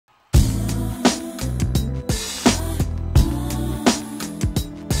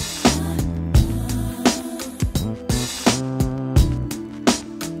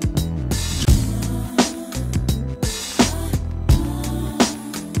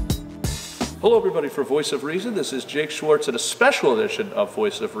Hello everybody for Voice of Reason. This is Jake Schwartz in a special edition of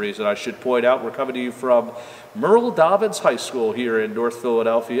Voice of Reason. I should point out we're coming to you from Merle Dobbins High School here in North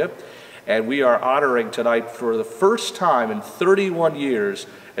Philadelphia. And we are honoring tonight for the first time in 31 years,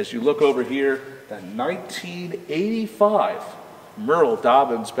 as you look over here, the 1985 Merle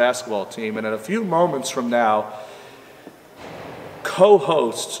Dobbins basketball team. And in a few moments from now,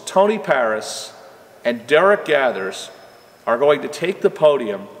 co-hosts Tony Paris and Derek Gathers are going to take the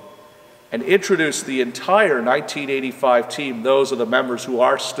podium and introduce the entire 1985 team. Those are the members who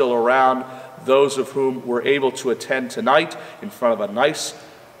are still around, those of whom were able to attend tonight in front of a nice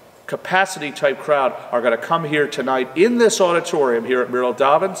capacity type crowd are going to come here tonight in this auditorium here at Merle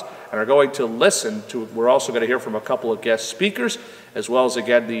Dobbins and are going to listen to, we're also going to hear from a couple of guest speakers, as well as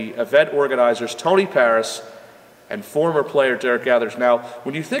again the event organizers Tony Paris and former player Derek Gathers. Now,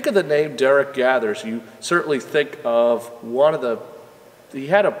 when you think of the name Derek Gathers, you certainly think of one of the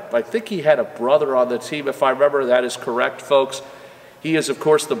I think he had a brother on the team, if I remember that is correct, folks. He is, of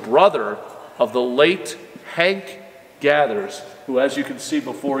course, the brother of the late Hank Gathers, who, as you can see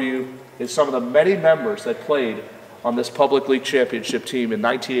before you, is some of the many members that played on this Public League Championship team in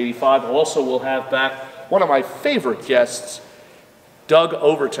 1985. Also, we'll have back one of my favorite guests, Doug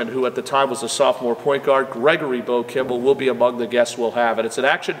Overton, who at the time was a sophomore point guard. Gregory Bo Kimball will be among the guests we'll have. And it's an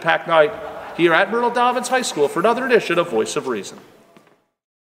action-packed night here at Merle Dobbins High School for another edition of Voice of Reason.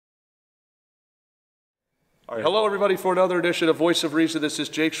 All right, hello everybody for another edition of Voice of Reason. This is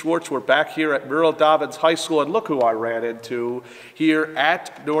Jake Schwartz. We're back here at Merle Dobbins High School, and look who I ran into here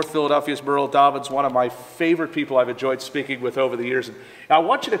at North Philadelphia's Merle Dobbins, one of my favorite people I've enjoyed speaking with over the years. And I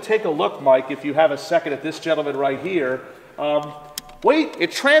want you to take a look, Mike, if you have a second, at this gentleman right here. Wait,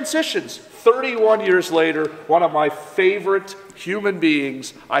 it transitions. 31 years later, one of my favorite human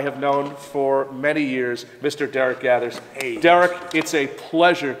beings I have known for many years, Mr. Derek Gathers. Hey. Derek, it's a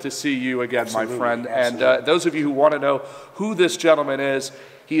pleasure to see you again, absolutely, my friend. Absolutely. And those of you who want to know who this gentleman is,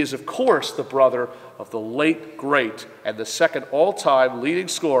 he is, of course, the brother of the late, great, and the second all-time leading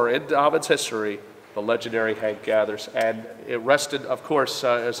scorer in Dobbins history, the legendary Hank Gathers. And it rested, of course,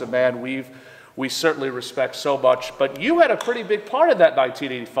 as a man we certainly respect so much. But you had a pretty big part of that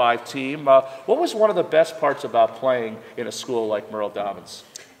 1985 team. What was one of the best parts about playing in a school like Merle Dobbins?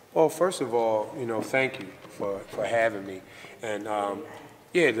 Well, first of all, thank you for having me. And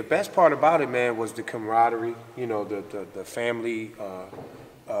yeah, the best part about it, man, was the camaraderie, the family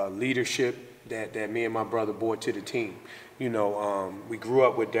leadership that me and my brother brought to the team. We grew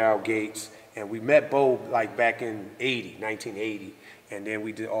up with Darryl Gates, and we met Bo like back in 1980. And then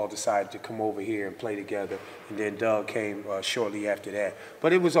we all decided to come over here and play together. And then Doug came shortly after that.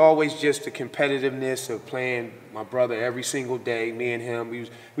 But it was always just the competitiveness of playing my brother every single day, me and him. We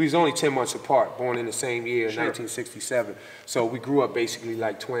was only 10 months apart, born in the same year, sure. 1967. So we grew up basically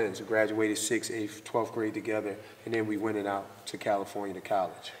like twins. We graduated 6th, 8th, 12th grade together. And then we went out to California to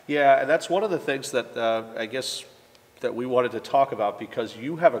college. Yeah, and that's one of the things that I guess that we wanted to talk about, because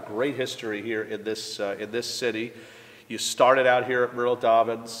you have a great history here in this city. You started out here at Merle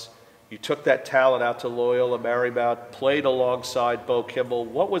Dobbins. You took that talent out to Loyola Marymount, played alongside Bo Kimball.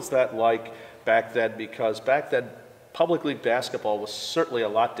 What was that like back then? Because back then, public league basketball was certainly a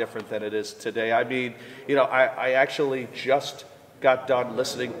lot different than it is today. I mean, I actually just got done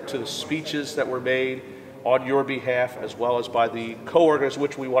listening to the speeches that were made on your behalf, as well as by the co-organizers,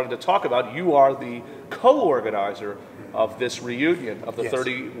 which we wanted to talk about. You are the co-organizer of this reunion, of the yes.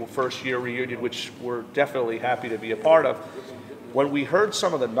 31st year reunion, which we're definitely happy to be a part of. When we heard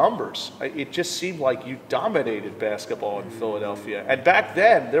some of the numbers, it just seemed like you dominated basketball in Philadelphia. And back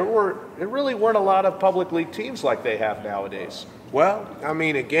then, there really weren't a lot of public league teams like they have nowadays. Well, I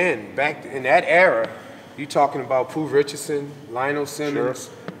mean, again, back in that era, you're talking about Pooh Richardson, Lionel Simmons,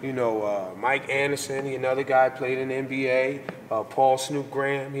 sure. Mike Anderson, he another guy played in the NBA. Paul Snoop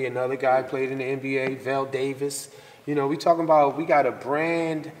Graham, he another guy played in the NBA. Vel Davis. We talking about, we got a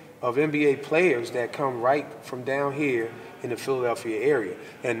brand of NBA players that come right from down here in the Philadelphia area.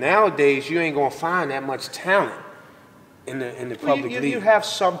 And nowadays, you ain't gonna find that much talent in the public league. You have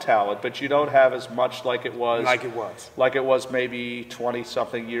some talent, but you don't have as much like it was. Like it was maybe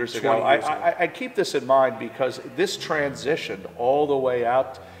 20-something years ago. I keep this in mind because this transitioned all the way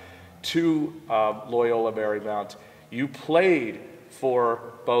out to Loyola Marymount. You played for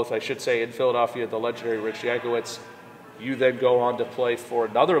both, I should say, in Philadelphia, the legendary Rich Yankowitz. You then go on to play for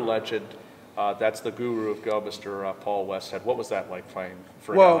another legend. That's the guru of Go, Mr. Paul Westhead. What was that like playing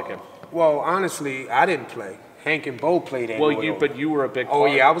for him? Well, honestly, I didn't play. Hank and Bo played at Loyola. But you were a big part. Oh,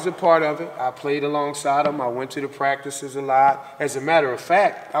 yeah, I was a part of it. I played alongside them. I went to the practices a lot. As a matter of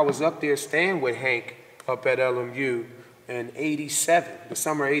fact, I was up there staying with Hank up at LMU in '87, the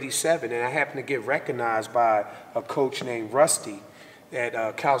summer of '87, and I happened to get recognized by a coach named Rusty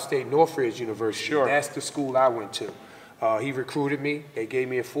at Cal State Northridge University. Sure. That's the school I went to. He recruited me. They gave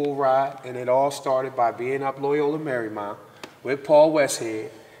me a full ride, and it all started by being up Loyola Marymount with Paul Westhead,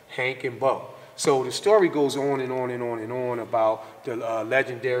 Hank, and Bo. So the story goes on and on and on and on about the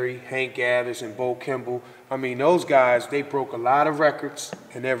legendary Hank Gathers and Bo Kimball. I mean, those guys, they broke a lot of records,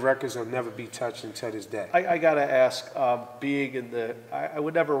 and their records will never be touched until this day. I got to ask, being in the, I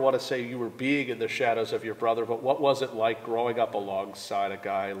would never want to say you were being in the shadows of your brother, but what was it like growing up alongside a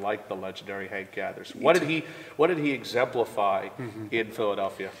guy like the legendary Hank Gathers? What did he exemplify in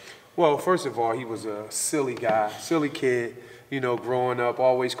Philadelphia? Well, first of all, he was a silly guy, silly kid, you know, growing up,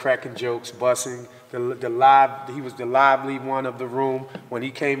 always cracking jokes, bussing. He was the lively one of the room. When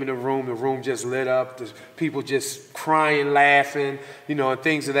he came in the room just lit up. The people just crying, laughing, you know, and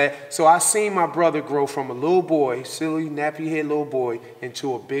things of that. So I seen my brother grow from a little boy, silly, nappy-head little boy,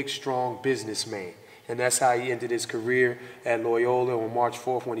 into a big, strong businessman. And that's how he ended his career at Loyola on March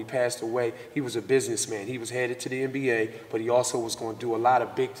 4th when he passed away. He was a businessman. He was headed to the NBA, but he also was going to do a lot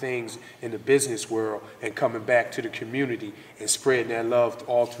of big things in the business world and coming back to the community and spreading that love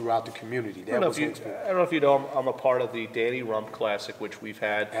all throughout the community. I don't know if you know, I'm a part of the Danny Rump Classic, which we've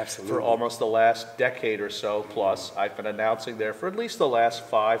had for almost the last decade or so plus. I've been announcing there for at least the last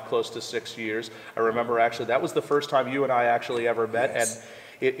 5, close to 6 years. I remember actually that was the first time you and I actually ever met. Yes. And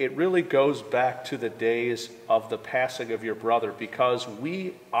it really goes back to the days of the passing of your brother, because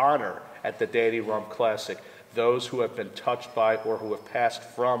we honor at the Danny Rump Classic those who have been touched by or who have passed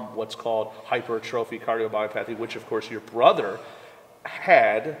from what's called hypertrophy cardiomyopathy, which of course your brother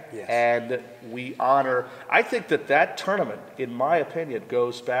had. Yes. And we honor, I think that tournament, in my opinion,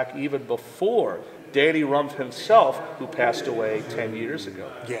 goes back even before Danny Rump himself, who passed away 10 years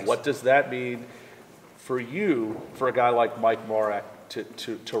ago. Yes. What does that mean for you, for a guy like Mike Morak,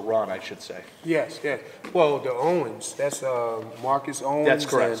 to run, I should say? Yes, yes. Well, the Owens, that's Marcus Owens. That's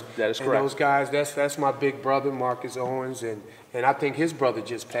correct. That is correct. And those guys, that's my big brother, Marcus Owens, and I think his brother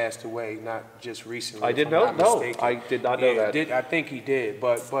just passed away, not just recently. I didn't know. No, I did not know that. I think he did,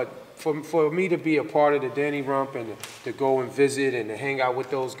 but for me to be a part of the Danny Rump and to go and visit and to hang out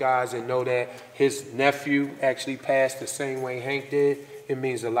with those guys and know that his nephew actually passed the same way Hank did, it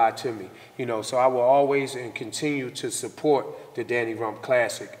means a lot to me. You know, so I will always and continue to support the Danny Rump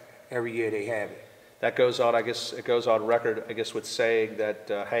Classic every year they have it. That goes on, I guess, it goes on record, I guess, with saying that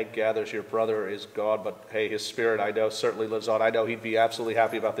Hank Gathers, your brother, is gone, but hey, his spirit, I know, certainly lives on. I know he'd be absolutely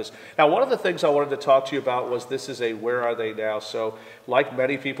happy about this. Now, one of the things I wanted to talk to you about was this is a where are they now? So, like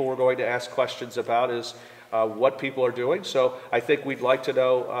many people we're going to ask questions about is what people are doing. So I think we'd like to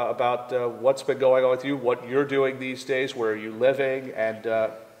know about what's been going on with you, what you're doing these days, where are you living, and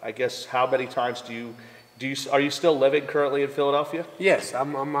I guess how many times are you still living currently in Philadelphia? Yes,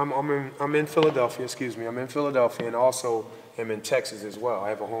 I'm in Philadelphia. Excuse me, I'm in Philadelphia, and also am in Texas as well. I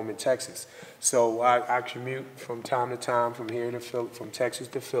have a home in Texas, so I commute from time to time from here to from Texas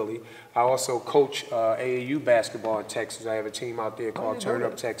to Philly. I also coach AAU basketball in Texas. I have a team out there called Turn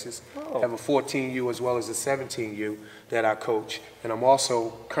Up Texas. I have a 14U as well as a 17U that I coach, and I'm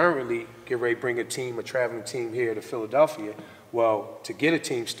also currently getting ready to bring a traveling team here to Philadelphia. Well, to get a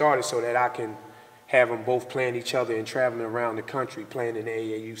team started so that I can have them both playing each other and traveling around the country playing in the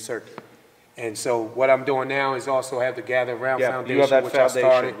AAU circuit. And so what I'm doing now is also have the Gather Around Foundation, you have that which foundation, I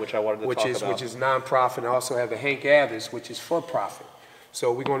started, which I wanted to talk about. Which is nonprofit, and I also have the Hank Gathers, which is for profit.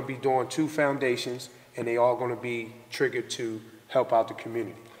 So we're going to be doing 2 foundations, and they all going to be triggered to help out the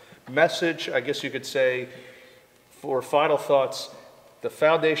community. Message, I guess you could say, for final thoughts, the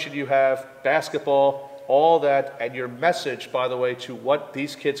foundation you have, basketball, all that, and your message, by the way, to what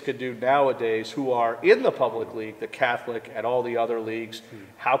these kids can do nowadays who are in the public league, the Catholic, and all the other leagues.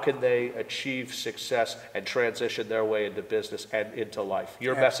 How can they achieve success and transition their way into business and into life?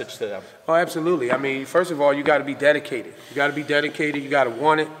 Your message to them. Oh, absolutely. I mean, first of all, you got to be dedicated. You got to be dedicated. You got to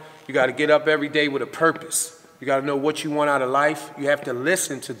want it. You got to get up every day with a purpose. You got to know what you want out of life. You have to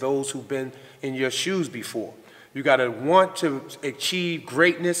listen to those who've been in your shoes before. You got to want to achieve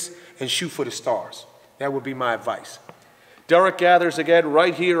greatness and shoot for the stars. That would be my advice. Derek Gathers again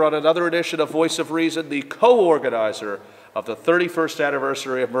right here on another edition of Voice of Reason, the co-organizer of the 31st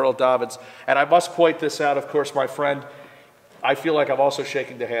anniversary of Merle Dobbins. And I must point this out, of course, my friend, I feel like I'm also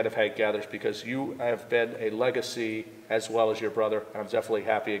shaking the hand of Hank Gathers because you have been a legacy as well as your brother. And I'm definitely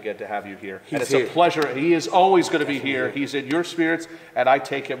happy again to have you here. And it's a pleasure. He is always going to be here. He's in your spirits, and I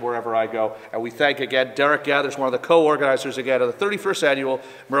take him wherever I go. And we thank again Derek Gathers, one of the co-organizers again of the 31st annual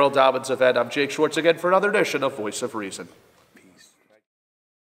Merle Dobbins event. I'm Jake Schwartz again for another edition of Voice of Reason.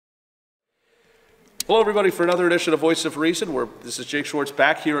 Hello, everybody, for another edition of Voice of Reason. This is Jake Schwartz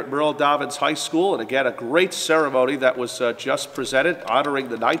back here at Merle Dobbins High School. And again, a great ceremony that was just presented, honoring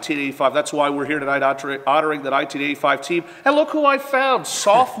the 1985. That's why we're here tonight, honoring the 1985 team. And look who I found,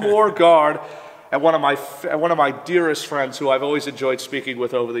 sophomore guard, and one of my dearest friends who I've always enjoyed speaking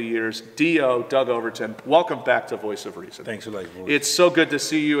with over the years, D.O. Doug Overton. Welcome back to Voice of Reason. Thanks a lot. It's so good to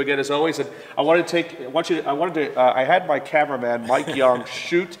see you again, as always. And I had my cameraman, Mike Young,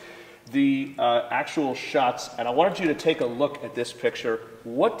 shoot the actual shots, and I wanted you to take a look at this picture.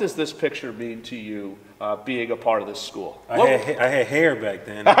 What does this picture mean to you, being a part of this school? I had hair back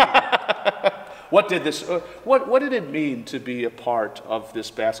then. What did it mean to be a part of this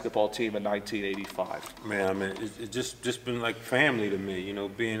basketball team in 1985? Man, I mean, it's just been like family to me. You know,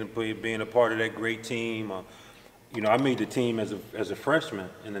 being a part of that great team. You know, I made the team as a freshman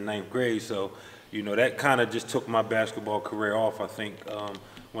in the 9th grade, so you know that kind of just took my basketball career off. I think.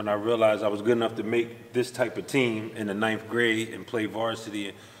 When I realized I was good enough to make this type of team in the 9th grade and play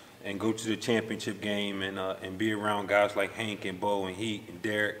varsity and go to the championship game and be around guys like Hank and Bo and Heat and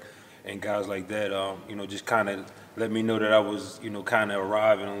Derek and guys like that, you know, just kind of let me know that I was, you know, kind of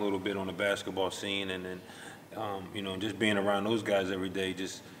arriving a little bit on the basketball scene, and then, you know, just being around those guys every day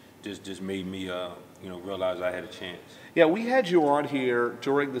just made me, you know, realize I had a chance. Yeah, we had you on here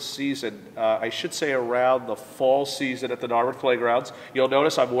during the season, I should say around the fall season at the Narberth Playgrounds. You'll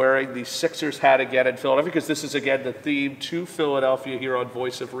notice I'm wearing the Sixers hat again in Philadelphia because this is, again, the theme to Philadelphia here on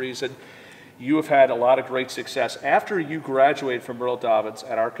Voice of Reason. You have had a lot of great success. After you graduated from Merle Dobbins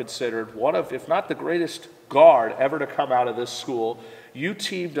and are considered one of, if not the greatest guard ever to come out of this school, you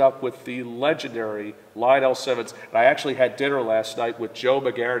teamed up with the legendary Lionel Simmons. And I actually had dinner last night with Joe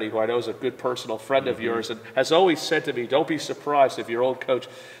McGarity, who I know is a good personal friend of yours, and has always said to me, don't be surprised if your old coach,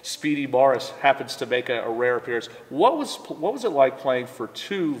 Speedy Morris, happens to make a rare appearance. What was it like playing for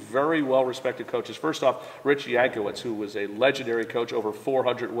two very well-respected coaches? First off, Rich Yankowitz, who was a legendary coach, over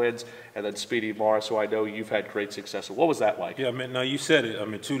 400 wins, and then Speedy Morris, who I know you've had great success with. What was that like? Yeah, I mean, no, you said it. I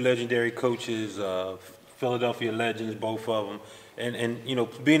mean, two legendary coaches, Philadelphia legends, both of them. And you know,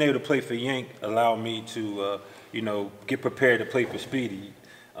 being able to play for Yank allowed me to, you know, get prepared to play for Speedy.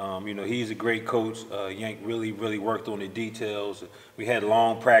 You know, he's a great coach. Yank really worked on the details. We had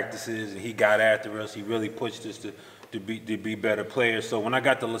long practices, and he got after us. He really pushed us to be better players. So when I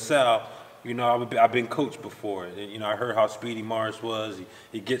got to LaSalle, you know, I've been coached before. And, you know, I heard how Speedy Morris was.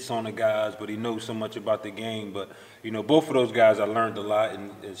 He gets on the guys, but he knows so much about the game. But, you know, both of those guys I learned a lot,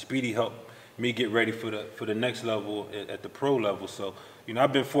 and Speedy helped me get ready for the next level at the pro level. So, you know,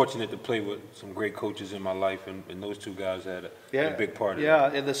 I've been fortunate to play with some great coaches in my life, and those two guys had a big part of it.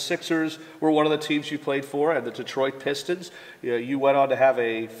 Yeah, and the Sixers were one of the teams you played for, and the Detroit Pistons. You went on to have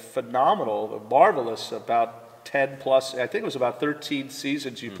a phenomenal, marvelous, about 10 plus, I think it was about 13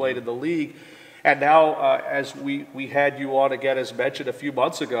 seasons you played in the league. And now, as we had you on again, as mentioned a few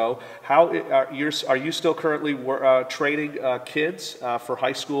months ago, are you still currently training kids for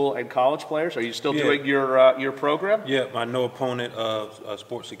high school and college players? Are you still doing your program? Yeah, my No Opponent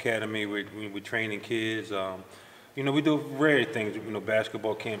Sports Academy. We're training kids. You know, we do rare things. You know,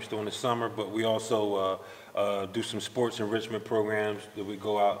 basketball camps during the summer, but we also do some sports enrichment programs that we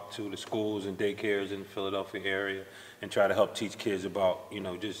go out to the schools and daycares in the Philadelphia area and try to help teach kids about, you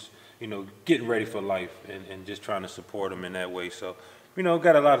know, just, you know, getting ready for life and just trying to support them in that way. So, you know,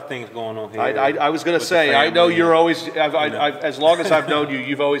 got a lot of things going on here. I was going to say, I know you're always, as long as I've known you,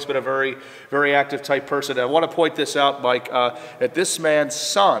 you've always been a very, very active type person. And I want to point this out, Mike, that this man's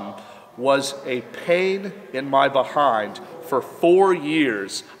son was a pain in my behind for 4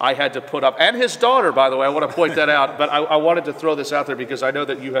 years. I had to put up, and his daughter, by the way, I want to point that out, but I wanted to throw this out there because I know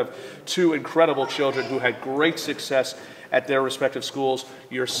that you have two incredible children who had great success at their respective schools.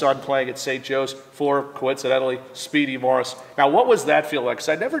 Your son playing at St. Joe's for, coincidentally, Speedy Morris. Now, what was that feel like? Because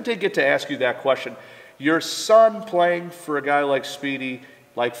I never did get to ask you that question. Your son playing for a guy like Speedy,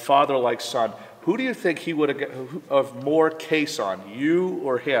 like father, like son, who do you think he would have more case on, you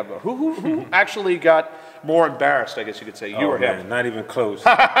or him? Who actually got more embarrassed, I guess you could say, you or him? Not even close.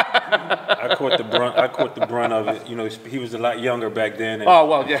 I caught the brunt of it. You know, he was a lot younger back then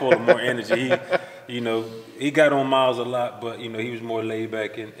and full of more energy. You know, he got on Miles a lot, but, you know, he was more laid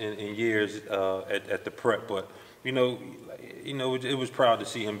back in years at the prep. But, you know, it was proud to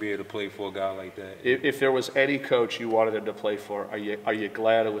see him be able to play for a guy like that. If there was any coach you wanted him to play for, are you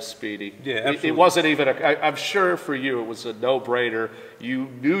glad it was Speedy? Yeah, absolutely. It wasn't even I'm sure for you it was a no-brainer. You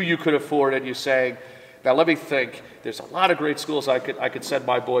knew you could afford it. You're saying, now let me think. There's a lot of great schools I could send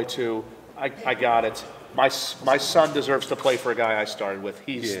my boy to. I got it. My son deserves to play for a guy I started with.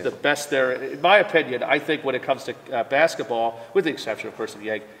 He's the best there. In my opinion, I think when it comes to basketball, with the exception, of course, of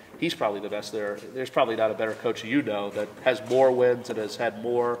Yank, he's probably the best there. There's probably not a better coach that has more wins and has had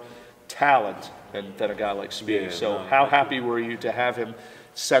more talent than a guy like Speedy. So how happy were you to have him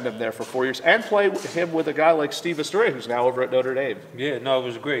send him there for 4 years and play him with a guy like Steve Astoria, who's now over at Notre Dame? Yeah, no, it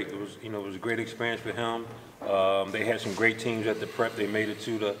was great. It was, it was a great experience for him. They had some great teams at the prep. They made it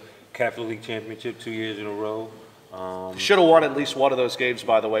to the Catholic League Championship 2 years in a row. Should have won at least one of those games,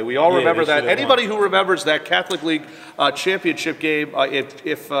 by the way. We all remember that. Anybody who remembers that Catholic League championship game,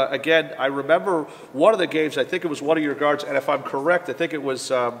 again, I remember one of the games, I think it was one of your guards, and if I'm correct, I think it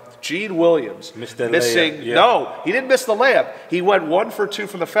was Gene Williams. Missing. No, he didn't miss the layup. He went 1 for 2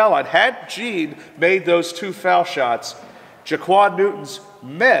 from the foul line. Had Gene made those 2 foul shots, Jaquan Newton's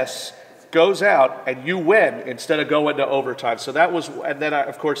miss goes out and you win instead of going to overtime. So that was, and then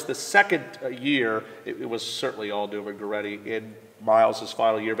of course the second year, it was certainly all doom and glory in Miles'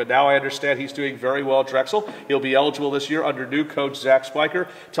 final year. But now I understand he's doing very well at Drexel. He'll be eligible this year under new coach Zach Spiker.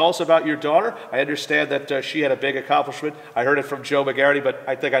 Tell us about your daughter. I understand that she had a big accomplishment. I heard it from Joe McGarity, but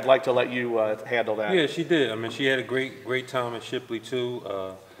I think I'd like to let you handle that. Yeah, she did. I mean, she had a great time at Shipley too.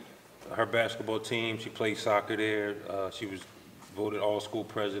 Her basketball team, she played soccer there. She was voted all-school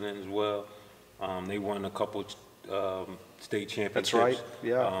president as well. They won a couple state championships. That's right.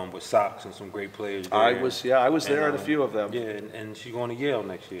 Yeah. With Sox and some great players there. I was there at a few of them. Yeah, and she's going to Yale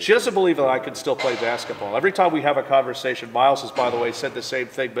next year. She doesn't believe that I can still play basketball. Every time we have a conversation, Miles has, by the way, said the same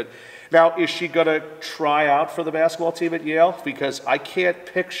thing. But now, is she going to try out for the basketball team at Yale? Because I can't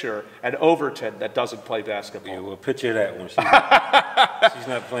picture an Overton that doesn't play basketball. Yeah, well, picture that one. She's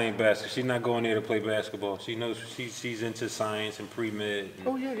not playing basketball. She's not going there to play basketball. She knows she's into science and pre-med.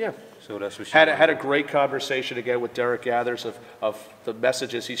 Oh, yeah. So that's what she had a great conversation again with Derek Gathers of the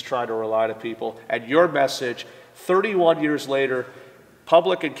messages he's trying to relay to people. And your message, 31 years later,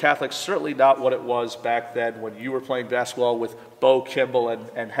 public and Catholic, certainly not what it was back then when you were playing basketball with Bo Kimball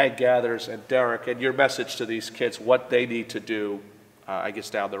and Hank Gathers and Derek, and your message to these kids, what they need to do, I guess,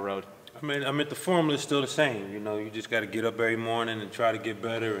 down the road. I mean, the formula is still the same. You just got to get up every morning and try to get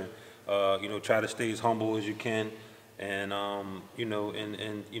better and, try to stay as humble as you can. And,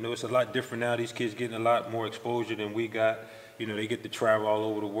 it's a lot different now. These kids getting a lot more exposure than we got. They get to travel all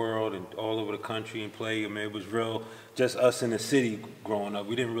over the world and all over the country and play. I mean, it was real, just us in the city growing up.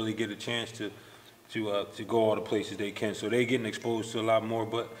 We didn't really get a chance to go all the places they can. So they're getting exposed to a lot more.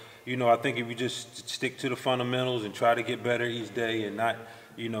 But, I think if you just stick to the fundamentals and try to get better each day and not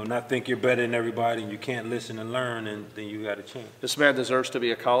think you're better than everybody and you can't listen and learn, and then you got a chance. This man deserves to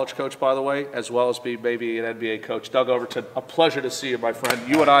be a college coach, by the way, as well as be maybe an NBA coach. Doug Overton, a pleasure to see you, my friend.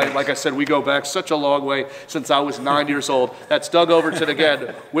 You and I, like I said, we go back such a long way since I was 9 years old. That's Doug Overton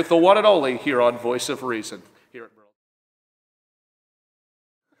again with the one and only here on Voice of Reason. Here at Merle.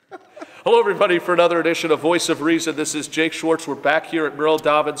 Hello, everybody, for another edition of Voice of Reason. This is Jake Schwartz. We're back here at Merle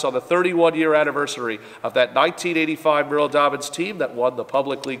Dobbins on the 31-year anniversary of that 1985 Merle Dobbins team that won the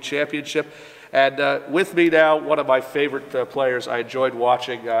Public League Championship. And with me now, one of my favorite players I enjoyed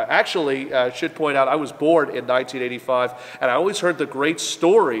watching. Should point out, I was born in 1985, and I always heard the great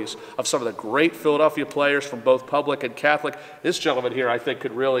stories of some of the great Philadelphia players from both public and Catholic. This gentleman here, I think,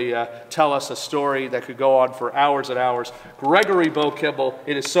 could really tell us a story that could go on for hours and hours. Gregory Bo Kimball,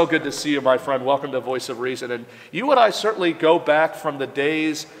 it is so good to see you, my friend. Welcome to Voice of Reason. And you and I certainly go back from the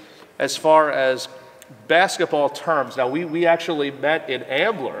days as far as basketball terms. Now, we actually met in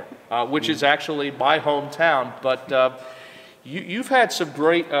Ambler, which is actually my hometown, but you've had some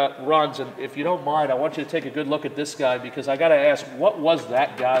great runs, and if you don't mind, I want you to take a good look at this guy, because I got to ask, what was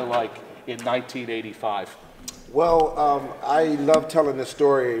that guy like in 1985? Well, I love telling this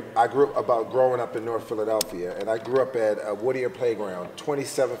story. I grew up about growing up in North Philadelphia, and I grew up at Whittier Playground,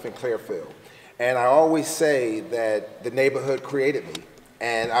 27th and Clearfield. And I always say that the neighborhood created me,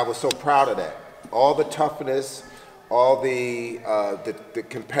 and I was so proud of that. All the toughness, all the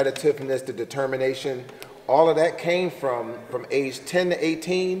competitiveness, the determination, all of that came from age 10 to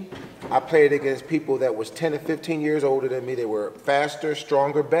 18. I played against people that was 10 to 15 years older than me. They were faster,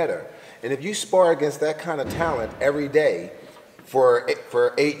 stronger, better. And if you spar against that kind of talent every day for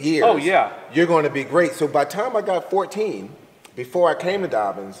 8 years, oh, yeah, you're going to be great. So by the time I got 14, before I came to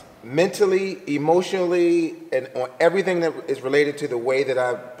Dobbins, mentally, emotionally, and on everything that is related to the way that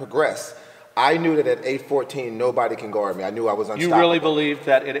I progressed, I knew that at age 14, nobody can guard me. I knew I was unstoppable. You really believed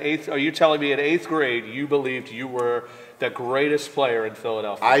that in are you telling me in 8th grade, you believed you were the greatest player in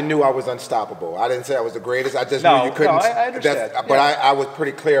Philadelphia? I knew I was unstoppable. I didn't say I was the greatest. I just knew you couldn't. No, I understand. But I was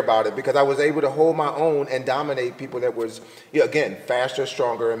pretty clear about it, because I was able to hold my own and dominate people that was, again, faster,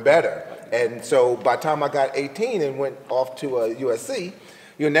 stronger, and better. And so by the time I got 18 and went off to USC,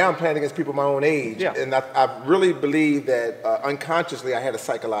 now I'm playing against people my own age. Yeah. And I really believe that unconsciously I had a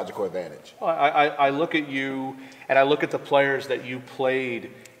psychological advantage. Well, I look at you, and I look at the players that you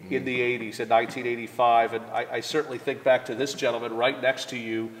played in the 80s, in 1985, and I certainly think back to this gentleman right next to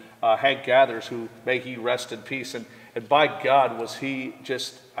you, Hank Gathers, who may he rest in peace. And by God, was he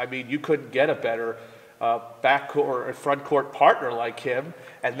just, I mean, you couldn't get a better back or front court partner like him.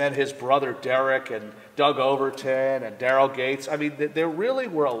 And then his brother Derek and Doug Overton and Daryl Gates. I mean, there really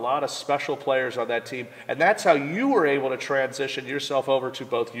were a lot of special players on that team. And that's how you were able to transition yourself over to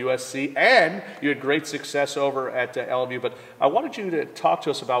both USC, and you had great success over at LMU. But I wanted you to talk to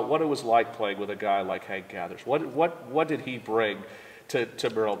us about what it was like playing with a guy like Hank Gathers. What did he bring to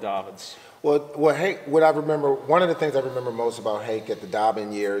Merle Dobbins? Well, Hank, what I remember, one of the things I remember most about Hank at the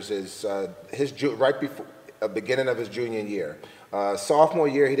Dobbins years is right before beginning of his junior year. Sophomore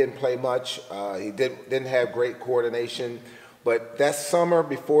year, he didn't play much. He didn't have great coordination. But that summer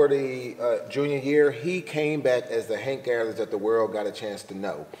before the junior year, he came back as the Hank Gathers that the world got a chance to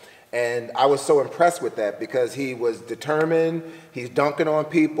know. And I was so impressed with that because he was determined. He's dunking on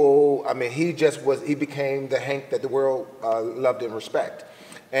people. I mean, he became the Hank that the world loved and respect.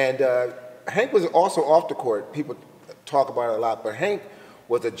 And Hank was also off the court. People talk about it a lot, but Hank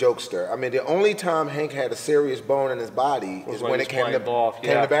was a jokester. I mean, the only time Hank had a serious bone in his body is when it came to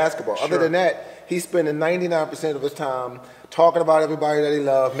basketball. Sure. Other than that, he's spending 99% of his time talking about everybody that he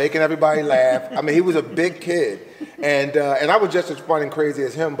loved, making everybody laugh. I mean, he was a big kid. And I was just as fun and crazy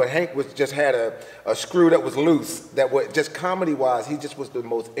as him, but Hank just had a screw that was loose, that was just comedy-wise, he just was the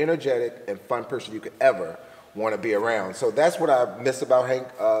most energetic and fun person you could ever want to be around. So that's what I miss about Hank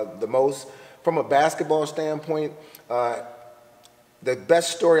the most. From a basketball standpoint, the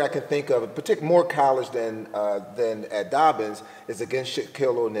best story I can think of, particularly more college than at Dobbins, is against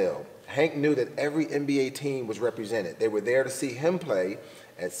Shaquille O'Neal. Hank knew that every NBA team was represented. They were there to see him play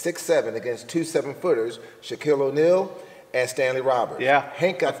at 6'7" against two 7-footers, Shaquille O'Neal and Stanley Roberts. Yeah,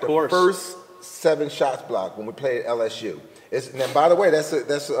 Hank got the first 7 shots blocked when we played at LSU. And by the way, that's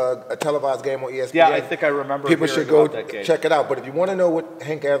a televised game on ESPN. Yeah, I think I remember. People should go check it out. But if you want to know what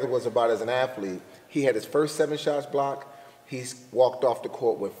Hank Gathers was about as an athlete, he had his first 7 shots blocked. He's walked off the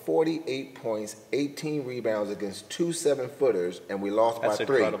court with 48 points, 18 rebounds against two 7-footers, and we lost by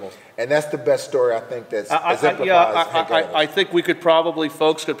 3. Incredible. And that's the best story I think that exemplifies Hank Gathers. I think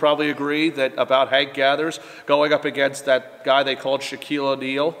folks could probably agree that about Hank Gathers going up against that guy they called Shaquille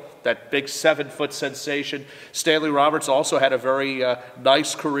O'Neal, that big 7-foot sensation. Stanley Roberts also had a very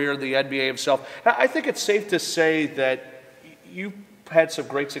nice career in the NBA himself. I think it's safe to say that you had some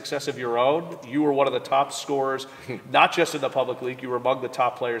great success of your own. You were one of the top scorers, not just in the public league. You were among the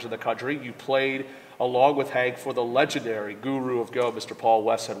top players in the country. You played along with Hank for the legendary guru of Go, Mr. Paul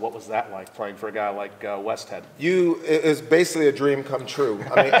Westhead. What was that like, playing for a guy like Westhead? It's basically a dream come true.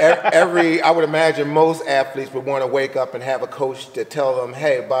 I mean, I would imagine most athletes would want to wake up and have a coach to tell them,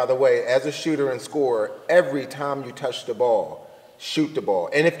 hey, by the way, as a shooter and scorer, every time you touch the ball, shoot the ball.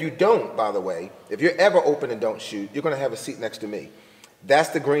 And if you don't, by the way, if you're ever open and don't shoot, you're going to have a seat next to me. That's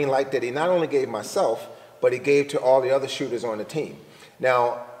the green light that he not only gave myself, but he gave to all the other shooters on the team.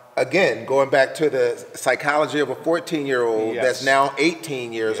 Now, again, going back to the psychology of a 14-year-old that's now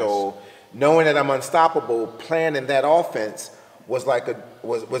 18 years old, knowing that I'm unstoppable, playing in that offense was like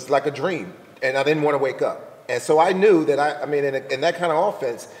a dream, and I didn't want to wake up. And so I knew that in that kind of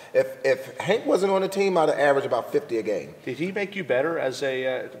offense, if Hank wasn't on the team, I'd average about 50 a game. Did he make you better as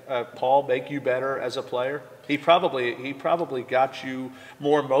Paul make you better as a player? He probably got you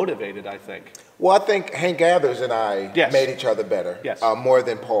more motivated, I think. Well, I think Hank Gathers and I made each other better, more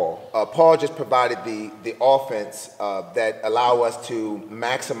than Paul. Paul just provided the offense that allow us to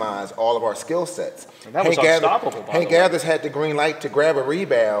maximize all of our skill sets. And that was unstoppable, by the way. Hank Gathers had the green light to grab a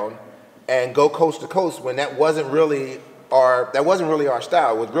rebound and go coast to coast when that wasn't really our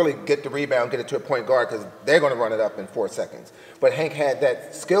style. It was really get the rebound, get it to a point guard because they're going to run it up in 4 seconds. But Hank had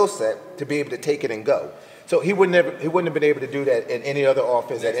that skill set to be able to take it and go. So he wouldn't have been able to do that in any other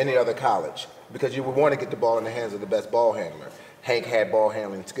offense at any other college because you would want to get the ball in the hands of the best ball handler. Hank had ball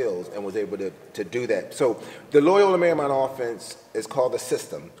handling skills and was able to do that. So the Loyola Marymount offense is called the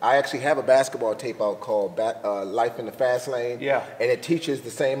system. I actually have a basketball tape out called Life in the Fast Lane. Yeah. And it teaches the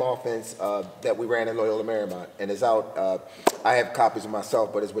same offense that we ran in Loyola Marymount. And it's out, I have copies of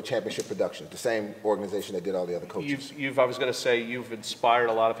myself, but it's with Championship Productions, the same organization that did all the other coaches. I was going to say, you've inspired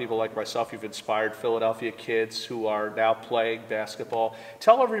a lot of people like myself. You've inspired Philadelphia kids who are now playing basketball.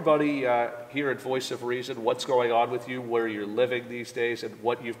 Tell everybody here at Voice of Reason what's going on with you, where you're living these days, and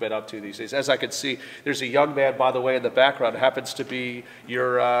what you've been up to these days. As I can see, there's a young man, by the way, in the background. It happens to be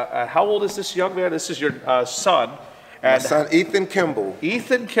your, how old is this young man? This is your son. And my son Ethan Kimball.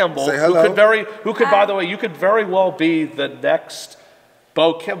 Ethan Kimball, Say hello. who could, by the way, you could very well be the next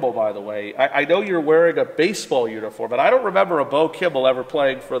Bo Kimball, by the way. I know you're wearing a baseball uniform, but I don't remember a Bo Kimball ever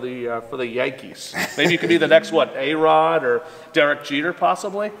playing for the Yankees. Maybe you could be the next one, A-Rod or Derek Jeter,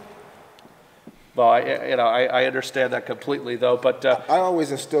 possibly. Well, I understand that completely, though. But I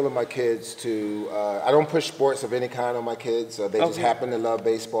always instill in my kids to. I don't push sports of any kind on my kids. They just happen to love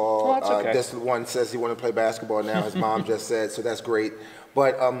baseball. Well, that's okay. This one says he want to play basketball now. His mom just said, so that's great.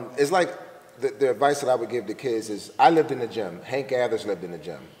 But it's like. The advice that I would give to kids is, I lived in the gym. Hank Gathers lived in the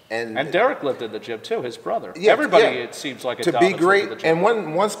gym. And Derek lived in the gym, too, his brother. Yeah, Everybody, yeah. it seems like, to be great. And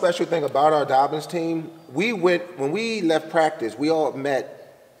one special thing about our Dobbins team, when we left practice, we all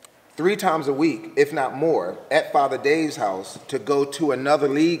met 3 times a week, if not more, at Father Dave's house to go to another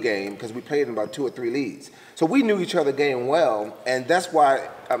league game, because we played in about 2 or 3 leagues. So we knew each other game well, and that's why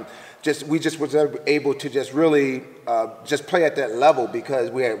we just was able to just really just play at that level,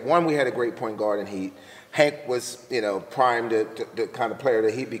 because we had a great point guard in Heat. Hank was, primed the kind of player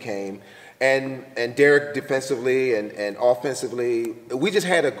that he became. And Derek defensively and offensively, we just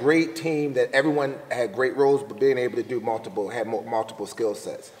had a great team that everyone had great roles, but being able to do multiple skill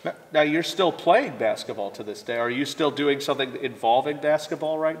sets. Now, you're still playing basketball to this day. Are you still doing something involving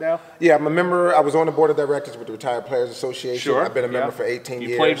basketball right now? Yeah, I'm a member. I was on the board of directors with the Retired Players Association. Sure. I've been a member for 18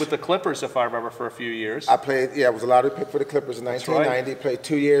 years. You played with the Clippers, if I remember, for a few years. I was a lottery pick for the Clippers in 1990. Right. Played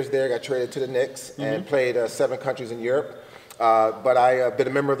 2 years there, got traded to the Knicks, and played 7 countries in Europe. But I've been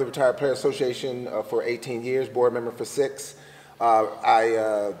a member of the Retired Players Association for 18 years, board member for 6.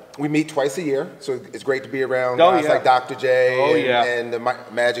 We meet twice a year, so it's great to be around guys like Dr. J and the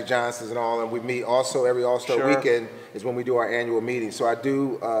Magic Johnsons and all. And we meet also every All-Star weekend is when we do our annual meeting. So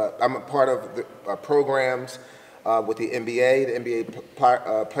I'm a part of the programs with the NBA, the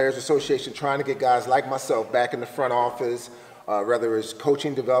NBA Players Association, trying to get guys like myself back in the front office, whether it's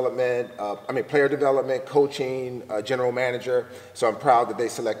coaching development, player development, coaching, general manager. So I'm proud that they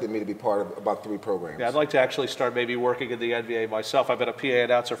selected me to be part of about 3 programs. Yeah, I'd like to actually start maybe working in the NBA myself. I've been a PA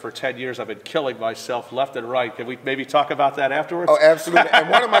announcer for 10 years. I've been killing myself left and right. Can we maybe talk about that afterwards? Oh, absolutely. And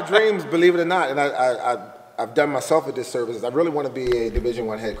one of my dreams, believe it or not, and I've done myself a disservice, is I really want to be a Division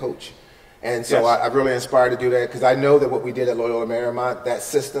I head coach. And so I'm really inspired to do that, because I know that what we did at Loyola Marymount, that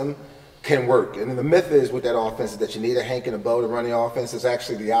system, can work. And the myth is with that offense is that you need a Hank and a Bo to run the offense. It's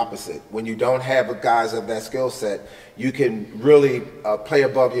actually the opposite. When you don't have guys of that skill set, you can really play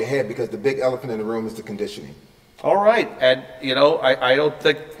above your head, because the big elephant in the room is the conditioning. All right. And, I don't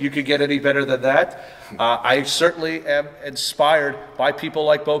think you could get any better than that. I certainly am inspired by people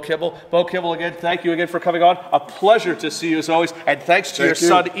like Bo Kimball. Bo Kimball, again, thank you again for coming on. A pleasure to see you as always. And thanks to your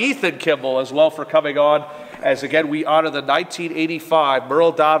son, Ethan Kimball, as well, for coming on. As, again, we honor the 1985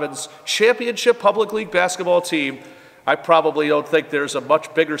 Merle Dobbins Championship Public League basketball team. I probably don't think there's a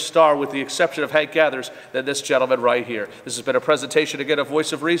much bigger star, with the exception of Hank Gathers, than this gentleman right here. This has been a presentation, again, of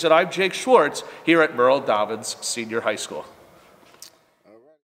Voice of Reason. I'm Jake Schwartz here at Merle Dobbins Senior High School.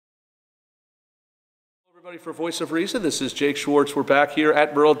 Everybody, for Voice of Reason, this is Jake Schwartz. We're back here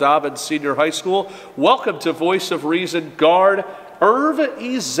at Merle Dobbins Senior High School. Welcome to Voice of Reason guard Irv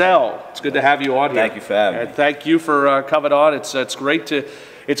Ezel. It's good to have you on here. Thank you for having me. And thank you for coming on. It's great to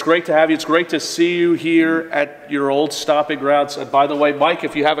have you. It's great to see you here at your old stomping grounds. And by the way, Mike,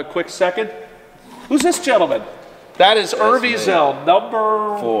 if you have a quick second, who's this gentleman? That is Irv Ezel,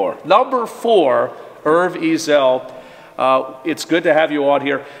 number 4, Irv Ezel. It's good to have you on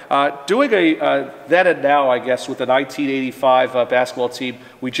here. Doing a then and now, I guess, with the 1985 basketball team.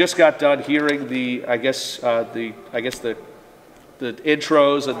 We just got done hearing the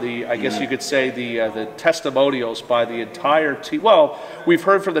intros and I guess you could say the testimonials by the entire team. Well, we've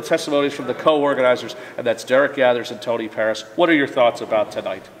heard from the testimonials from the co-organizers, and that's Derek Gathers and Tony Paris. What are your thoughts about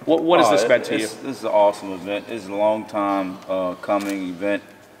tonight? What has this meant to you? This is an awesome event. It's a long time coming event.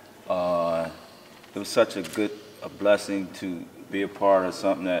 It was such a blessing to be a part of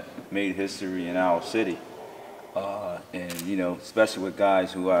something that made history in our city. And, especially with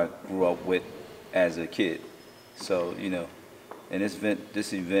guys who I grew up with as a kid. So, and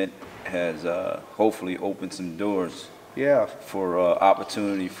this event has hopefully opened some doors for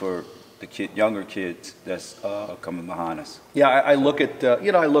opportunity for the younger kids that's coming behind us. Yeah, I look at,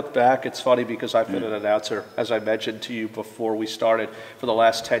 I look back. It's funny because I've been an announcer, as I mentioned to you before we started, for the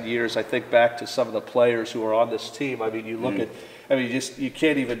last 10 years. I think back to some of the players who are on this team. I mean, you look at,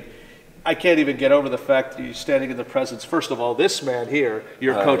 I can't even get over the fact that you're standing in the presence, first of all, this man here,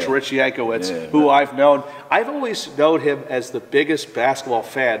 your coach, Rich Yankowitz, who I've known. I've always known him as the biggest basketball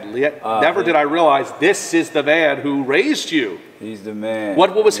fan, yet never did I realize this is the man who raised you He's the man.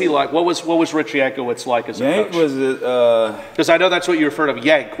 What was he like? What was Rich Yankowitz like as a Yank coach? was Because I know that's what you refer to him,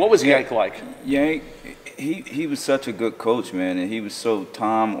 Yank. What was Yank like? Yank. He was such a good coach, man, and he was so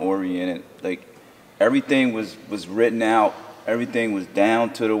time oriented. Like everything was written out, everything was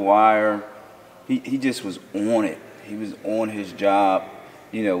down to the wire. He just was on it. He was on his job.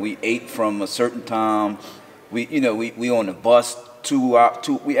 You know, we ate from a certain time. We on the bus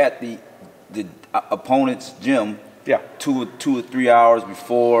we at the opponent's gym. Yeah. 2 or 3 hours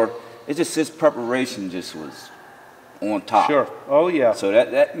before. It's just his preparation just was on top. Sure. Oh yeah. So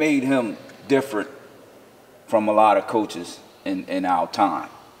that made him different from a lot of coaches in our time,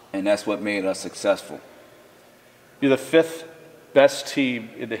 and that's what made us successful. You're the 5th best team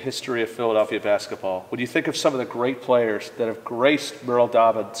in the history of Philadelphia basketball. When you think of some of the great players that have graced Merle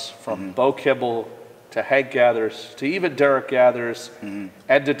Dobbins, from Bo Kimball to Hank Gathers to even Derek Gathers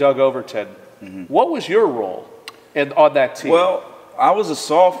and to Doug Overton, what was your role on that team? Well, I was a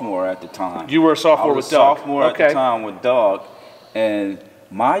sophomore at the time. You were a sophomore with Doug? I was a sophomore at the time with Doug, and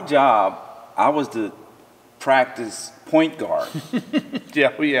my job, I was the practice point guard.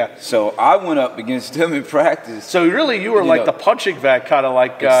 Yeah. So I went up against him in practice. So really you were like the punching bag, kind of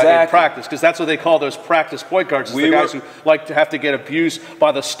like in practice, because that's what they call those practice point guards, the guys who like to have to get abused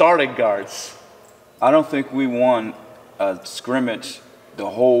by the starting guards. I don't think we won a scrimmage the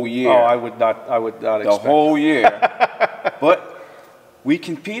whole year. Oh, I would not expect the whole year. But we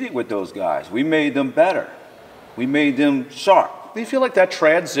competed with those guys. We made them better. We made them sharp. Do you feel like that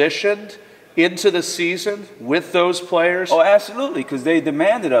transitioned into the season with those players? Oh, absolutely, because they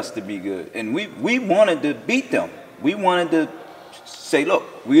demanded us to be good, and we wanted to beat them. We wanted to say, look,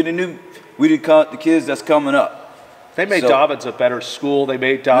 we're the kids that's coming up. They made Dobbins a better school. They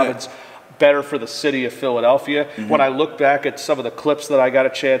made Dobbins better for the city of Philadelphia. When I look back at some of the clips that I got a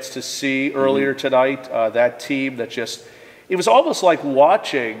chance to see earlier tonight, that team that it was almost like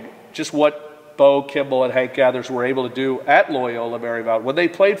watching just what Bo Kimball and Hank Gathers were able to do at Loyola Marymount when they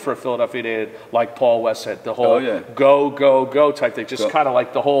played for a Philadelphia native like Paul Westhead, the whole go, go, go type thing, just kind of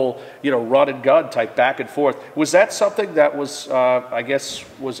like the whole, run and gun type back and forth. Was that something that was, I guess,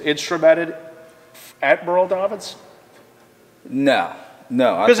 was instrumented at Merle Dobbins? No.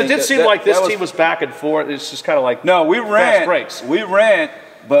 Because it did seem like this team was back and forth. It's just kind of like we ran fast breaks. We ran,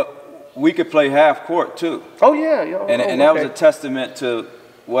 but we could play half court too. Oh yeah, and that was a testament to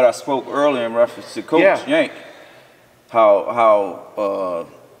what I spoke earlier in reference to Coach Yank, how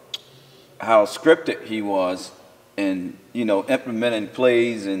scripted he was, in implementing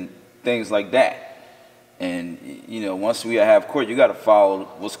plays and things like that. And once we have court, you got to follow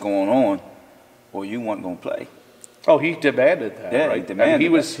what's going on, or you weren't going to play. Oh, he demanded that, right? He demanded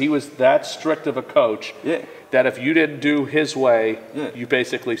he was that strict of a coach that if you didn't do his way, you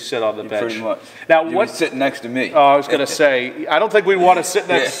basically sit on the bench. Pretty much. Now, you was sitting next to me. Oh, I was going to say, I don't think we want to sit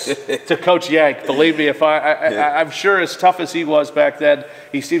next to Coach Yank. Believe me, I'm sure as tough as he was back then,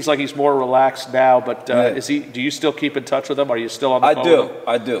 he seems like he's more relaxed now. But do you still keep in touch with him? Are you still on the phone?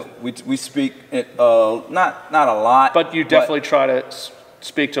 I do. We speak not a lot, but you definitely try to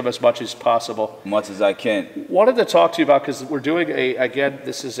speak to him as much as possible. Much as I can. Wanted to talk to you about, because we're doing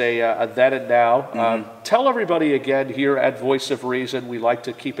this is a then and now. Tell everybody again here at Voice of Reason, we like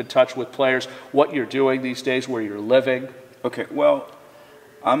to keep in touch with players, what you're doing these days, where you're living. Okay, well,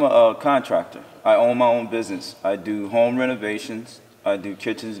 I'm a contractor. I own my own business. I do home renovations. I do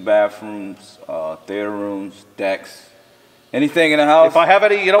kitchens, bathrooms, theater rooms, decks. Anything in the house? If I have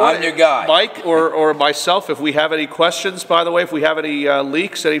any, I'm your guy. Mike or myself, if we have any questions, by the way, if we have any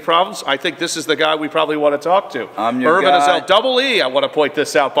leaks, any problems, I think this is the guy we probably want to talk to. I'm your Irvin guy. Azell, double E, I want to point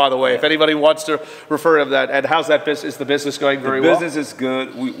this out, by the way, if anybody wants to refer to that. And how's that business? Is the business going very well? The business is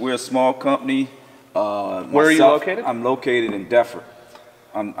good. We're a small company. Where are you located? I'm located in Deptford.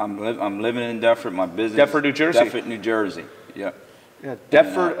 I'm living in Deptford. My business. Deptford, New Jersey. Deptford, New Jersey. Yeah. Yeah,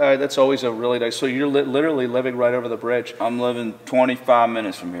 Deptford, that's always a really nice. So you're literally living right over the bridge. I'm living 25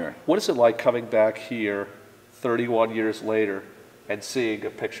 minutes from here. What is it like coming back here 31 years later and seeing a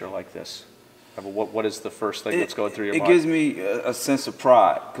picture like this? I mean, what is the first thing that's going through your mind? It gives me a sense of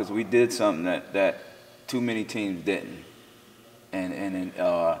pride, because we did something that too many teams didn't. And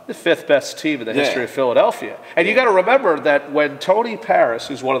the 5th best team in the history of Philadelphia. And you got to remember that when Tony Paris,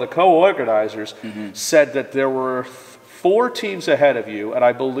 who's one of the co-organizers, said that there were 4 teams ahead of you, and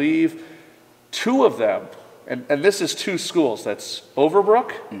I believe 2 of them, and this is 2 schools, that's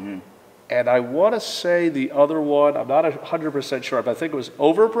Overbrook, and I want to say the other one, I'm not 100% sure, but I think it was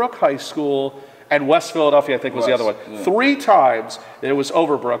Overbrook High School, and West Philadelphia, I think was the other one. 3 times it was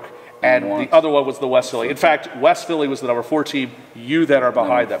Overbrook, and the other one was the West Philly. In fact, West Philly was the number 4 team. You then are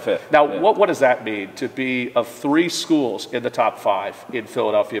behind them. Now, what does that mean to be of 3 schools in the top 5 in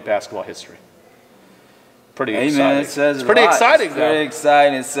Philadelphia basketball history? Pretty exciting. Man, it says it's pretty exciting, it's though. very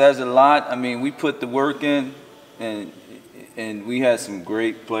exciting. It says a lot. I mean, we put the work in, and we had some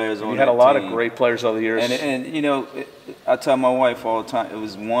great players on the team. We had a lot of great players over the years. And you know, I tell my wife all the time, it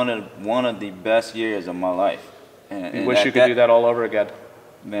was one of the best years of my life. And you wish you could do that all over again.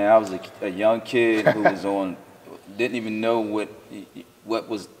 Man, I was a young kid who was didn't even know what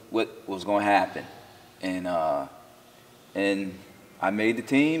was going to happen, and I made the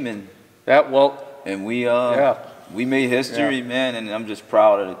team, and we made history, man, and I'm just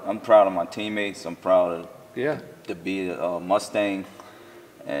proud of it. I'm proud of my teammates. I'm proud of to be a Mustang,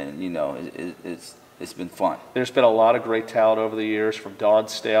 and you know, it's been fun. There's been a lot of great talent over the years, from Dawn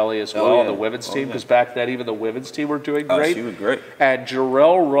Staley as well on the women's team, because back then even the women's team were doing great. She was great. And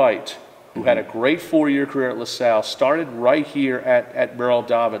Jarrell Wright, who had a great 4-year career at LaSalle, started right here at Merrill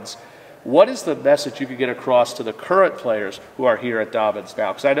Dobbins. What is the message you could get across to the current players who are here at Dobbins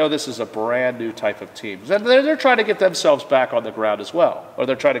now? Because I know this is a brand new type of team. They're trying to get themselves back on the ground as well, or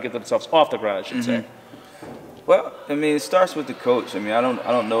they're trying to get themselves off the ground, I should say. Well, I mean, it starts with the coach. I mean, I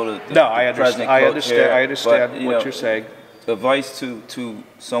don't know the I understand what you're saying. Advice to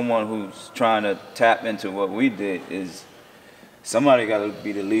someone who's trying to tap into what we did is somebody got to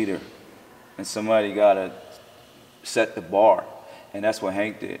be the leader, and somebody got to set the bar, and that's what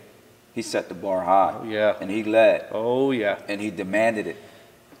Hank did. He set the bar high, and he led. And he demanded it.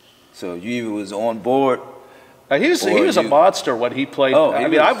 So you either was on board. He was a monster when he played.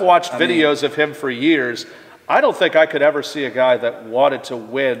 I've watched videos of him for years. I don't think I could ever see a guy that wanted to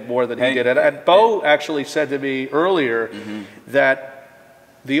win more than he did. And Bo actually said to me earlier that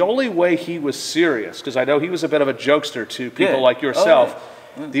the only way he was serious, because I know he was a bit of a jokester to people like yourself,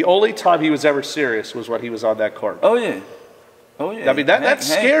 the only time he was ever serious was when he was on that court. I mean, that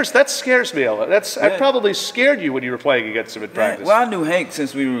scares me a lot. That probably scared you when you were playing against him in practice. Well, I knew Hank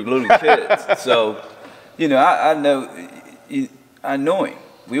since we were little kids. So, you know, I know him.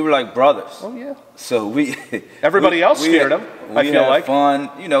 We were like brothers. So everybody else feared him. I feel like fun.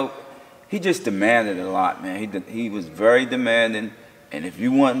 You know, he just demanded a lot, man. He was very demanding, and if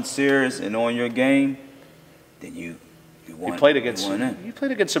you wasn't serious and on your game, then you played against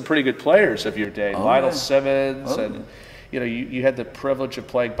some pretty good players of your day. Lionel Simmons and. You know, you had the privilege of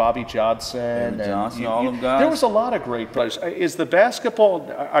playing Bobby Johnson. All them guys. There was a lot of great players. Is the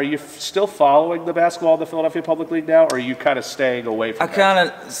basketball, are you still following the basketball in the Philadelphia Public League now, or are you kind of staying away from it? I kind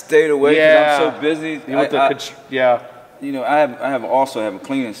of stayed away because I'm so busy. You know, I also have a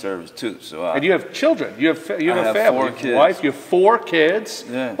cleaning service too. So and you have children. You have a family. 4 kids. Wife. You have 4 kids.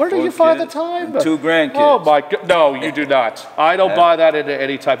 Yeah, where do you find the time? And 2 grandkids. Oh my God! No, you do not. I don't buy that into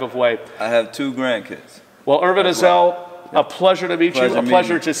any type of way. I have 2 grandkids. Well, Irvin Ezell. A pleasure to meet you. A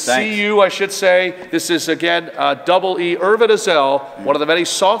pleasure to see you, I should say. This is, again, Double E Irvin Ezell, one of the many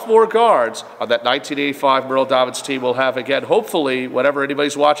sophomore guards on that 1985 Merrill Dobbins team. We'll have, again, hopefully, whenever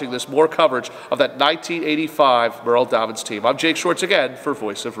anybody's watching this, more coverage of that 1985 Merrill Dobbins team. I'm Jake Schwartz again for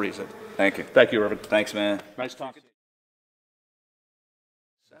Voice of Reason. Thank you. Thank you, Irvin. Thanks, man. Nice talking to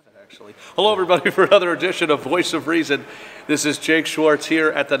you. Hello, everybody, for another edition of Voice of Reason. This is Jake Schwartz here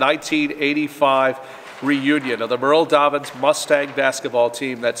at the 1985 reunion of the Merrill Dobbins Mustang basketball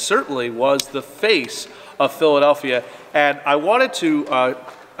team that certainly was the face of Philadelphia. And I wanted to,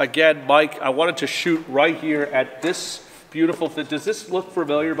 again, Mike, I wanted to shoot right here at this beautiful thing. Does this look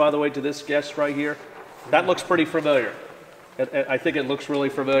familiar, by the way, to this guest right here? That looks pretty familiar. I think it looks really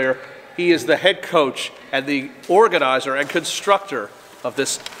familiar. He is the head coach and the organizer and constructor of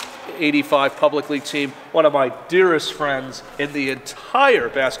this 85 Public League team, one of my dearest friends in the entire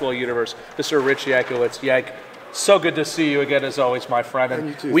basketball universe, Mr. Rich Yankowitz. Yank, so good to see you again, as always, my friend. And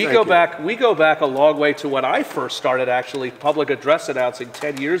you too. We go back a long way to when I first started actually public address announcing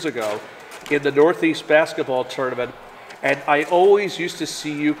 10 years ago in the Northeast basketball tournament. And I always used to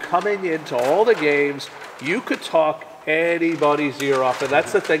see you coming into all the games. You could talk anybody's ear off, and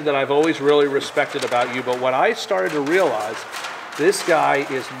that's the thing that I've always really respected about you. But when I started to realize this guy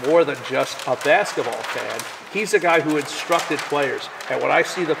is more than just a basketball fan. He's a guy who instructed players. And when I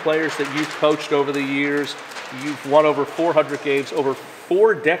see the players that you've coached over the years, you've won over 400 games, over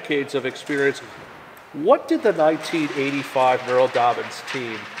 4 decades of experience. What did the 1985 Merrill Dobbins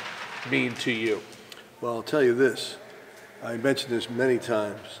team mean to you? Well, I'll tell you this. I mentioned this many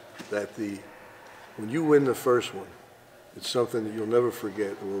times, that when you win the first one, it's something that you'll never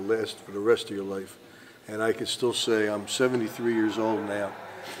forget. It will last for the rest of your life. And I can still say I'm 73 years old now,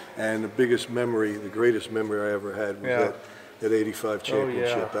 and the biggest memory, the greatest memory I ever had was that that '85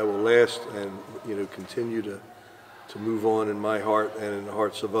 championship. That will last and, you know, continue to move on in my heart and in the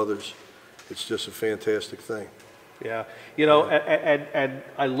hearts of others. It's just a fantastic thing. Yeah, you know, and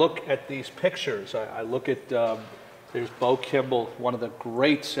I look at these pictures. I look at, there's Bo Kimball, one of the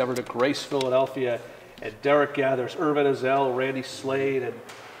greats ever to grace Philadelphia, and Derek Gathers, Irvin Ezell, Randy Slade,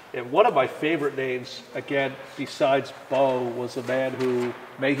 and one of my favorite names, again, besides Bo, was a man who,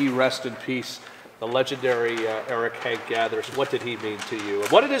 may he rest in peace, the legendary Eric Hank Gathers. What did he mean to you?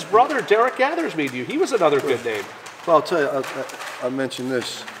 And what did his brother, Derek Gathers, mean to you? He was another good name. Well, I'll tell you, I'll mention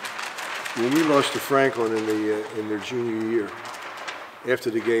this. When we lost to Franklin in their junior year, after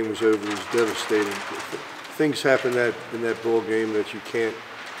the game was over, it was devastating. Things happened in that ball game that you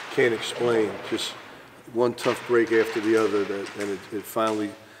can't explain. Just one tough break after the other, and it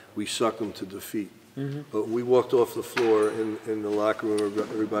finally, we sucked them to defeat. But we walked off the floor in the locker room,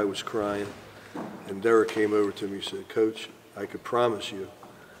 everybody was crying, and Derek came over to me and said, "Coach, I could promise you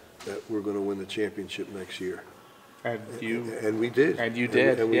that we're going to win the championship next year." And we did. And you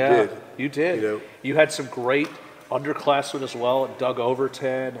did. And we did. You did. You know, you had some great underclassmen as well, Doug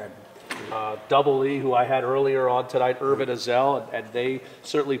Overton and Double E, who I had earlier on tonight, Irvin Ezell, and they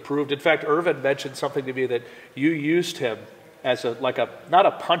certainly proved. In fact, Irvin mentioned something to me that you used him as not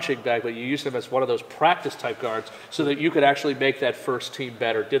a punching bag, but you used him as one of those practice type guards so that you could actually make that first team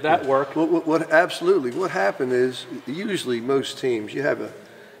better. Did that work? Absolutely. What happened is, usually most teams, you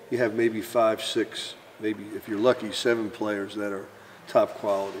have maybe 5, 6, maybe if you're lucky, 7 players that are top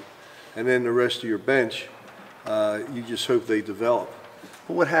quality. And then the rest of your bench, you just hope they develop.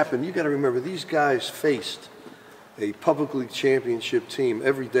 But what happened, you got to remember, these guys faced a public league championship team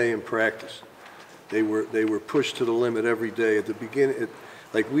every day in practice. They were pushed to the limit every day. At the beginning,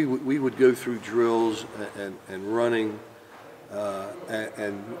 like we would go through drills and running,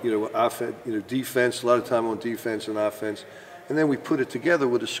 and you know, offense, you know, defense, a lot of time on defense and offense. And then we put it together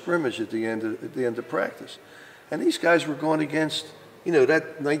with a scrimmage at the end of practice. And these guys were going against, you know,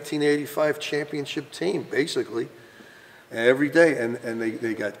 that 1985 championship team, basically, every day. And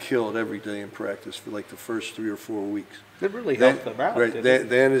they got killed every day in practice for like the first 3 or 4 weeks. It really helped them out, right, didn't it?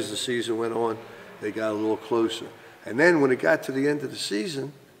 Then as the season went on, they got a little closer. And then when it got to the end of the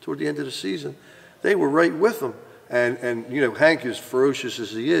season, toward the end of the season, they were right with them. And you know, Hank, as ferocious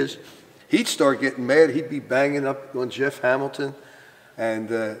as he is, he'd start getting mad. He'd be banging up on Jeff Hamilton, and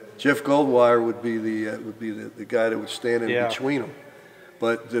Jeff Goldwire would be the guy that would stand in between them.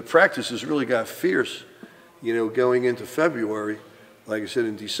 But the practices really got fierce, you know, going into February. Like I said,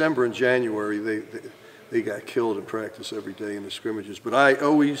 in December and January, they got killed in practice every day in the scrimmages. But I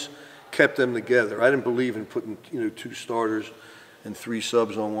always kept them together. I didn't believe in putting, you know, 2 starters and 3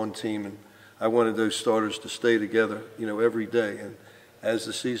 subs on one team, and I wanted those starters to stay together, you know, every day. And as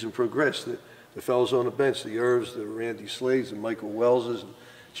the season progressed, the fellows on the bench, the Irvs, the Randy Slades, and Michael Wellses, and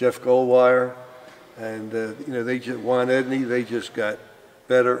Jeff Goldwire, and you know, Juan Edney, they just got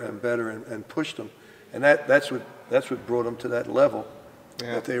better and better and pushed them, and that's what brought them to that level.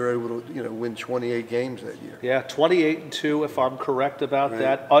 That they were able to, you know, win 28 games that year. Yeah, 28-2, if I'm correct about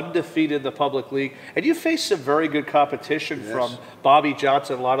that. Undefeated in the public league. And you faced some very good competition from Bobby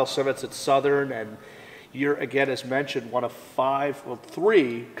Johnson, Lionel Simmons at Southern, and you're, again, as mentioned, one of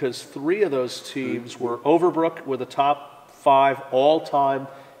 3, because 3 of those teams were Overbrook, were the top 5 all-time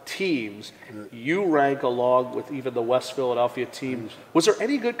teams. You rank along with even the West Philadelphia teams. Was there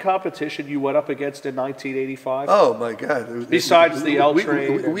any good competition you went up against in 1985? Oh, my God. Besides the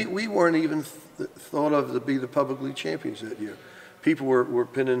L-Train? We weren't even thought of to be the public league champions that year. People were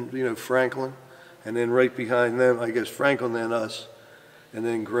pinning, you know, Franklin, and then right behind them, I guess Franklin, then us, and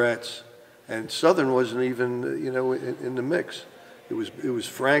then Gratz. And Southern wasn't even, you know, in the mix. It was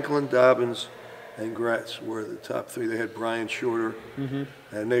Franklin, Dobbins, and Gratz were the top 3. They had Brian Shorter,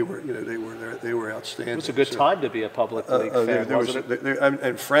 and they were, you know, they were outstanding. It was a good time to be a public league fan, wasn't it?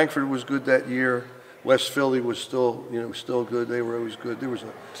 And Frankfurt was good that year. West Philly was still, you know, still good. They were always good. There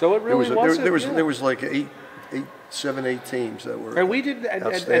was like 7, 8 teams that were. And we didn't.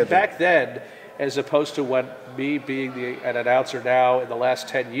 And back then, as opposed to when me being an announcer now in the last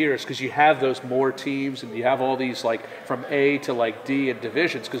 10 years, because you have those more teams and you have all these like from A to like D and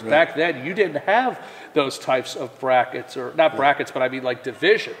divisions, because back then you didn't have those types of brackets, or not brackets, but I mean like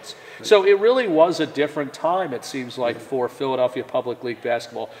divisions. So it really was a different time, it seems like, for Philadelphia Public League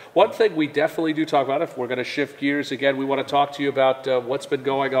basketball. One thing we definitely do talk about, if we're going to shift gears again, we want to talk to you about what's been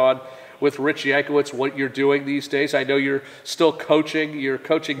going on with Rich Yankowicz, what you're doing these days? I know you're still coaching. You're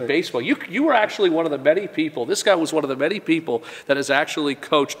coaching baseball. You were actually one of the many people. This guy was one of the many people that has actually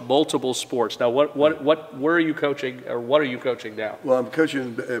coached multiple sports. Now, where are you coaching, or what are you coaching now? Well, I'm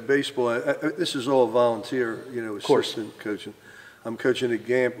coaching baseball. This is all volunteer, assistant coaching. I'm coaching at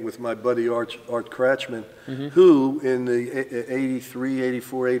Gamp with my buddy Art Kratchman, who in the 83,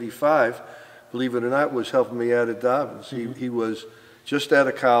 84, 85, believe it or not, was helping me out at Dobbins. He was just out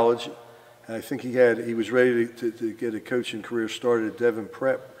of college, and I think he was ready to get a coaching career started at Devon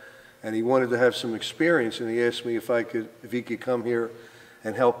Prep, and he wanted to have some experience, and he asked me if he could come here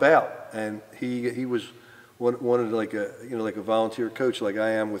and help out. And he was wanted like a volunteer coach like I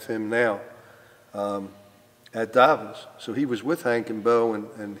am with him now. At Dobbins. So he was with Hank and Bo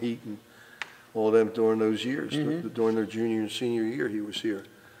and Heat and all them during those years. During their junior and senior year, he was here.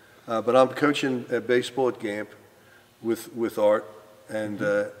 But I'm coaching baseball at Gamp with Art, and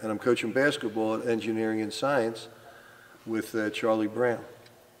I'm coaching basketball at Engineering and Science with Charlie Brown.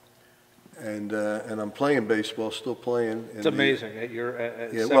 And I'm playing baseball, still playing. It's amazing. You're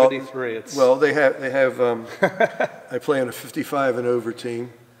at 73. Well, they have I play on a 55 and over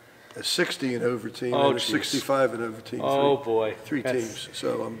team, a 60 and over team, and a 65 and over team. Oh, boy. Three teams.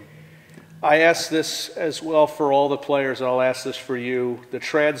 So I ask this as well for all the players, and I'll ask this for you. The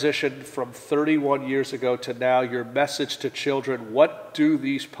transition from 31 years ago to now, your message to children, what do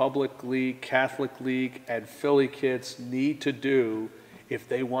these public league, Catholic league, and Philly kids need to do if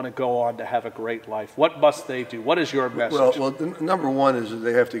they want to go on to have a great life? What must they do? What is your message? Well, number one is that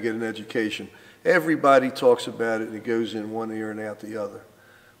they have to get an education. Everybody talks about it, and it goes in one ear and out the other.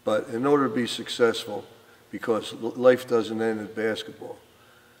 But in order to be successful, because life doesn't end at basketball,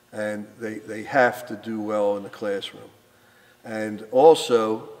 and they have to do well in the classroom. And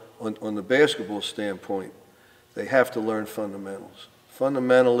also, on the basketball standpoint, they have to learn fundamentals.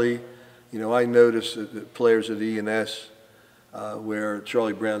 Fundamentally, I noticed that players at E&S, where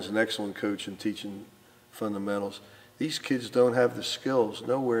Charlie Brown's an excellent coach in teaching fundamentals, these kids don't have the skills,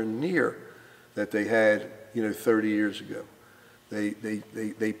 nowhere near that they had, 30 years ago.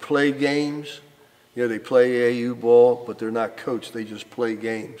 They play games, they play AU ball, but they're not coached. They just play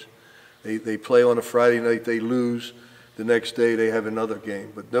games. They play on a Friday night, they lose. The next day they have another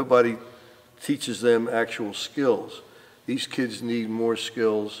game, but nobody teaches them actual skills. These kids need more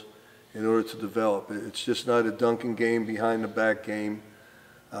skills in order to develop. It's just not a dunking game, behind the back game,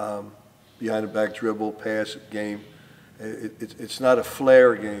 behind the back dribble, pass game. It's not a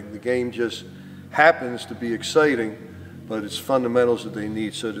flair game. The game just happens to be exciting, but it's fundamentals that they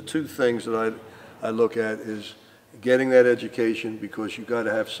need. So the two things that I look at is getting that education, because you got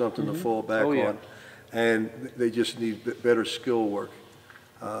to have something to fall back on, and they just need better skill work.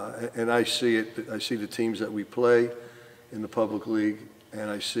 And I see it. I see the teams that we play in the public league,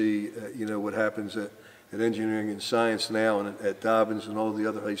 and I see what happens at Engineering and Science now, and at Dobbins and all the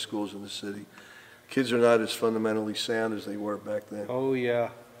other high schools in the city. Kids are not as fundamentally sound as they were back then. Oh yeah.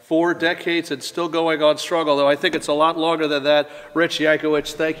 4 decades and still going on strong, although I think it's a lot longer than that. Rich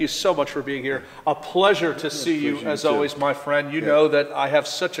Yankowicz, thank you so much for being here. A pleasure to see you, as always, my friend. You know that I have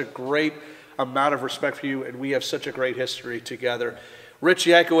such a great amount of respect for you, and we have such a great history together. Rich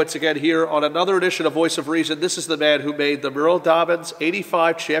Yankowicz again here on another edition of Voice of Reason. This is the man who made the Merle Dobbins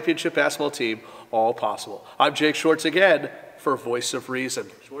 85 championship basketball team all possible. I'm Jake Schwartz again for Voice of Reason.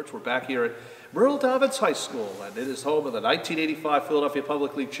 Schwartz, we're back here at Merle Dobbins High School, and it is home of the 1985 Philadelphia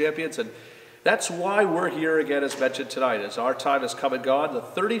Public League champions, and that's why we're here again, as mentioned tonight, as our time has come and gone, the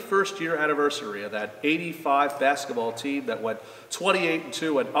 31st year anniversary of that 85 basketball team that went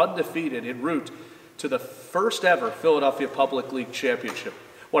 28-2 and undefeated en route to the first ever Philadelphia Public League championship.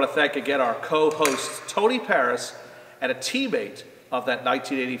 I want to thank again our co-hosts, Tony Paris, and a teammate of that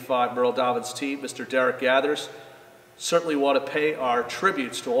 1985 Merle Dobbins team, Mr. Derek Gathers. Certainly want to pay our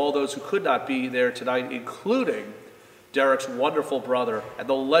tributes to all those who could not be there tonight, including Derek's wonderful brother and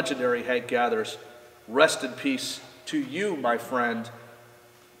the legendary Hank Gathers. Rest in peace to you, my friend.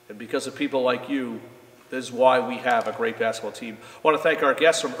 And because of people like you, this is why we have a great basketball team. I want to thank our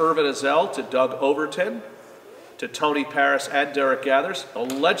guests from Irvin Azell to Doug Overton, to Tony Paris and Derek Gathers, the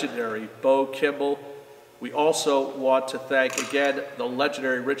legendary Bo Kimball. We also want to thank, again, the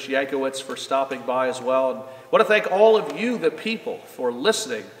legendary Rich Yankowicz for stopping by as well. And I want to thank all of you, the people, for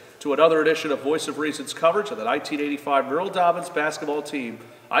listening to another edition of Voice of Reason's coverage of the 1985 Merle Dobbins basketball team.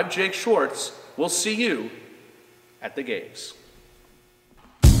 I'm Jake Schwartz. We'll see you at the games.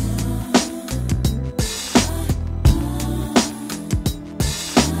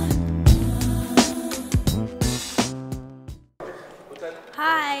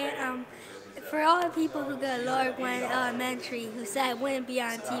 Hi, For all the people who go to Lower Gwen Elementary who said it wouldn't be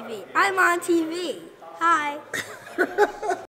on TV, I'm on TV. Hi.